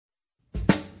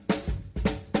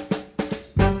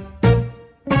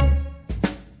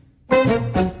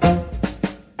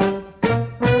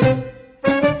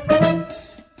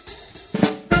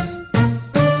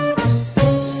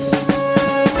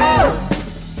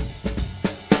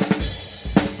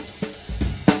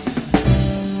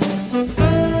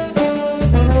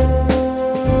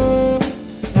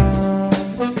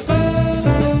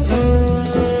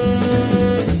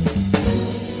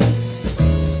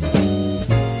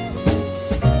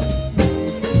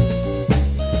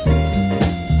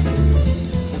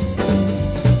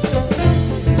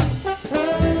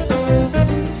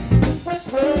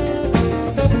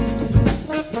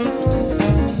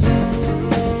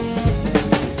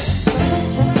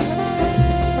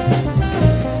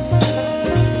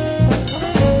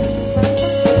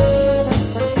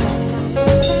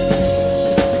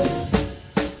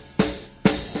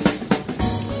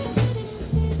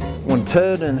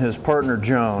Ted and his partner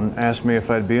Joan asked me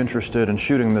if I'd be interested in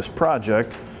shooting this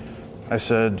project. I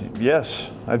said, yes,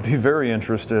 I'd be very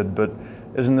interested, but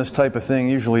isn't this type of thing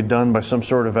usually done by some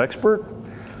sort of expert?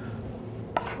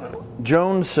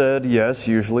 Joan said, yes,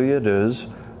 usually it is,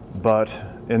 but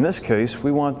in this case,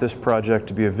 we want this project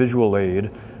to be a visual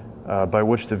aid by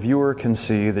which the viewer can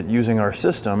see that using our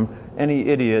system, any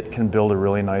idiot can build a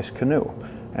really nice canoe.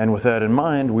 And with that in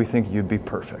mind, we think you'd be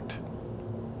perfect.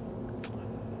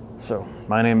 So,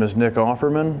 my name is Nick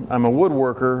Offerman. I'm a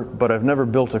woodworker, but I've never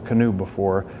built a canoe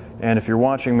before, and if you're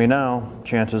watching me now,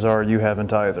 chances are you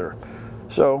haven't either.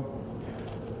 So,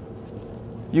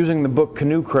 using the book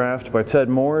Canoe Craft by Ted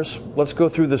Moores, let's go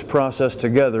through this process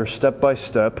together, step by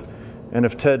step, and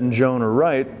if Ted and Joan are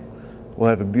right, we'll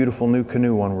have a beautiful new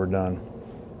canoe when we're done.